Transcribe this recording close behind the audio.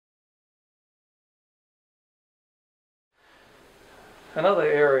Another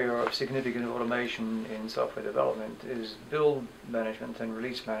area of significant automation in software development is build management and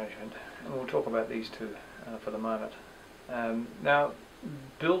release management, and we'll talk about these two for the moment. Now,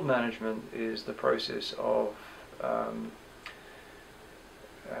 build management is the process of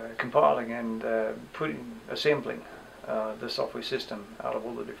compiling and assembling the software system out of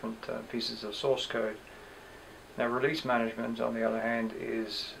all the different pieces of source code. Now, release management, on the other hand,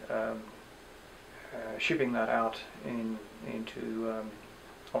 is shipping that out into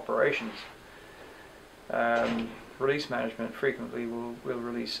operations. Release management frequently will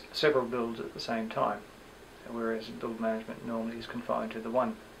release several builds at the same time, whereas build management normally is confined to the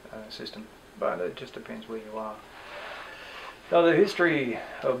one system, but it just depends where you are. Now, the history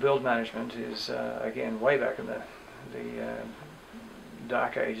of build management is again way back in the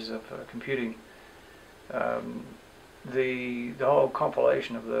dark ages of computing. The whole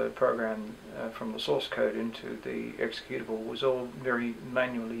compilation of the program from the source code into the executable was all very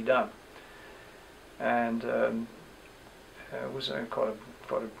manually done, and it was quite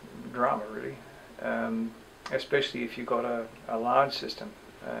a drama, really, especially if you got a large system.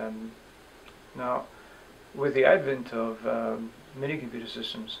 Now, with the advent of mini computer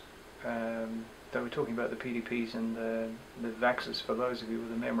systems, they were talking about the PDPs and the VAXs. For those of you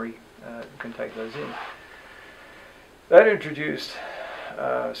with a memory, can take those in. That introduced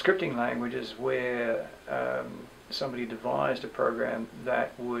scripting languages where somebody devised a program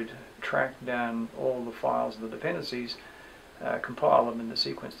that would track down all the files and the dependencies, compile them in the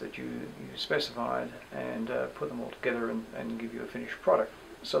sequence that you specified, and put them all together and give you a finished product.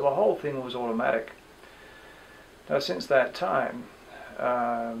 So the whole thing was automatic. Now, since that time,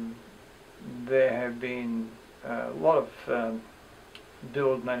 there have been a lot of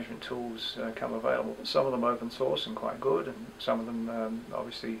build management tools come available. Some of them open source and quite good, and some of them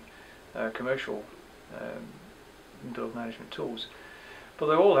obviously commercial build management tools. But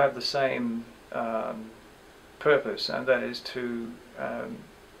they all have the same purpose, and that is to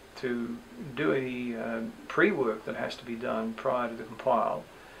do any pre-work that has to be done prior to the compile,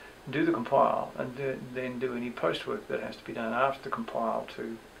 do the compile, and then do any post-work that has to be done after the compile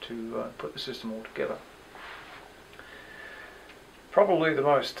to put the system all together. Probably the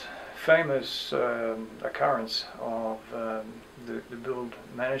most famous occurrence of the build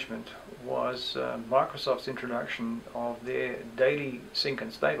management was Microsoft's introduction of their daily sync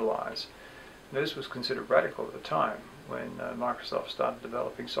and stabilize. This was considered radical at the time when Microsoft started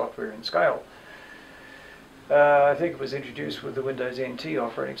developing software in scale. I think it was introduced with the Windows NT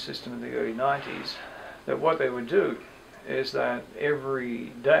operating system in the early 90s, that what they would do is that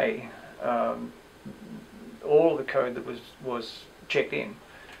every day all of the code that was checked in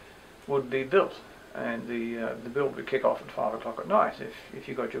would be built, and the build would kick off at 5 o'clock at night. If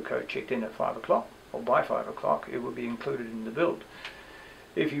you got your code checked in at 5 o'clock or by 5 o'clock, it would be included in the build.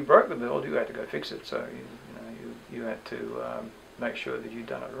 If you broke the build, you had to go fix it, so you had to make sure that you'd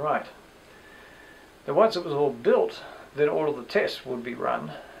done it right. Now, once it was all built, then all of the tests would be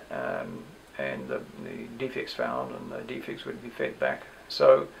run, and the defects found, and the defects would be fed back.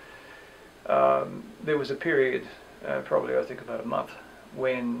 So there was a period, probably I think about a month,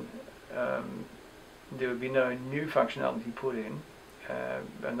 when there would be no new functionality put in,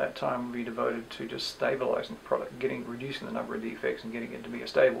 and that time would be devoted to just stabilizing the product, reducing the number of defects and getting it to be a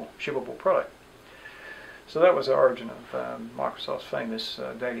stable, shippable product. So that was the origin of Microsoft's famous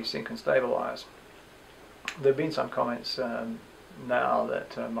daily sync and stabilize. There have been some comments now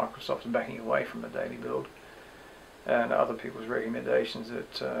that Microsoft is backing away from the daily build, and other people's recommendations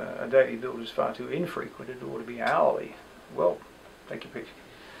that a daily build is far too infrequent, it ought to be hourly. Well, take your pick.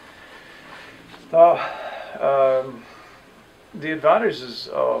 The advantages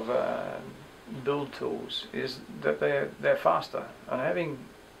of build tools is that they're faster, and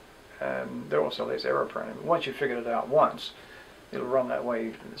they're also less error prone. Once you've figured it out once, it'll run that way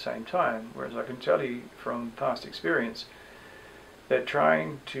at the same time. Whereas I can tell you from past experience that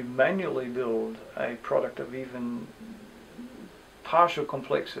trying to manually build a product of even partial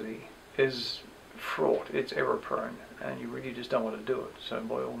complexity is fraught, it's error prone, and you really just don't want to do it. So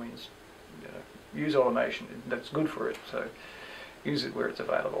by all means, use automation. That's good for it, so use it where it's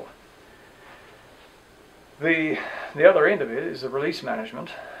available. The other end of it is the release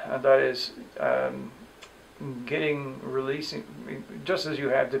management, and that is releasing, just as you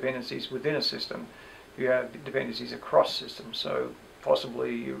have dependencies within a system, you have dependencies across systems. So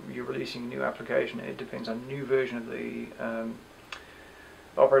possibly you're releasing a new application, it depends on a new version of the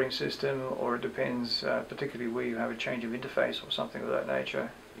operating system, or it depends particularly where you have a change of interface or something of that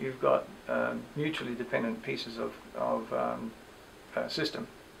nature. You've got mutually dependent pieces of system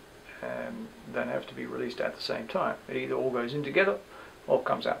that have to be released at the same time. It either all goes in together all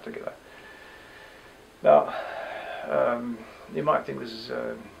comes out together. Now, you might think this is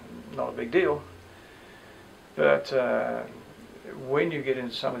not a big deal, but when you get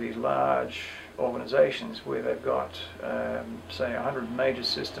into some of these large organizations where they've got, say, 100 major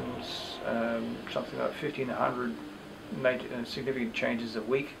systems, something like 1,500 major significant changes a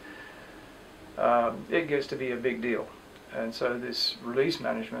week, it gets to be a big deal. And so this release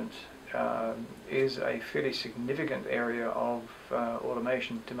management is a fairly significant area of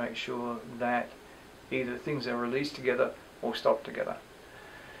automation to make sure that either things are released together or stopped together.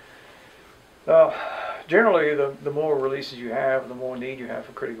 Now, generally, the more releases you have, the more need you have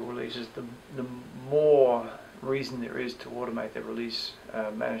for critical releases, the more reason there is to automate the release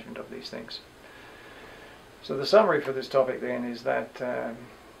management of these things. So the summary for this topic then is that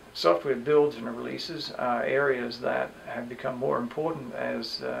software builds and releases are areas that have become more important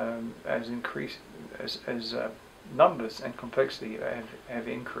as numbers and complexity have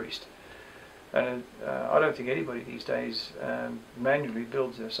increased. And I don't think anybody these days manually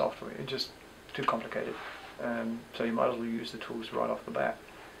builds their software. It's just too complicated. So you might as well use the tools right off the bat.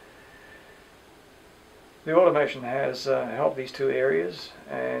 The automation has helped these two areas,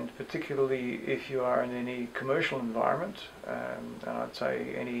 and particularly if you are in any commercial environment, and I'd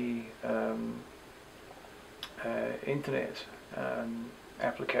say any internet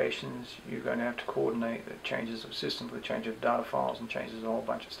applications, you're going to have to coordinate the changes of systems, the change of data files, and changes a whole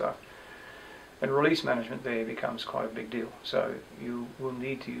bunch of stuff. And release management there becomes quite a big deal. So you will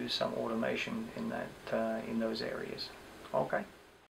need to use some automation in that in those areas. Okay.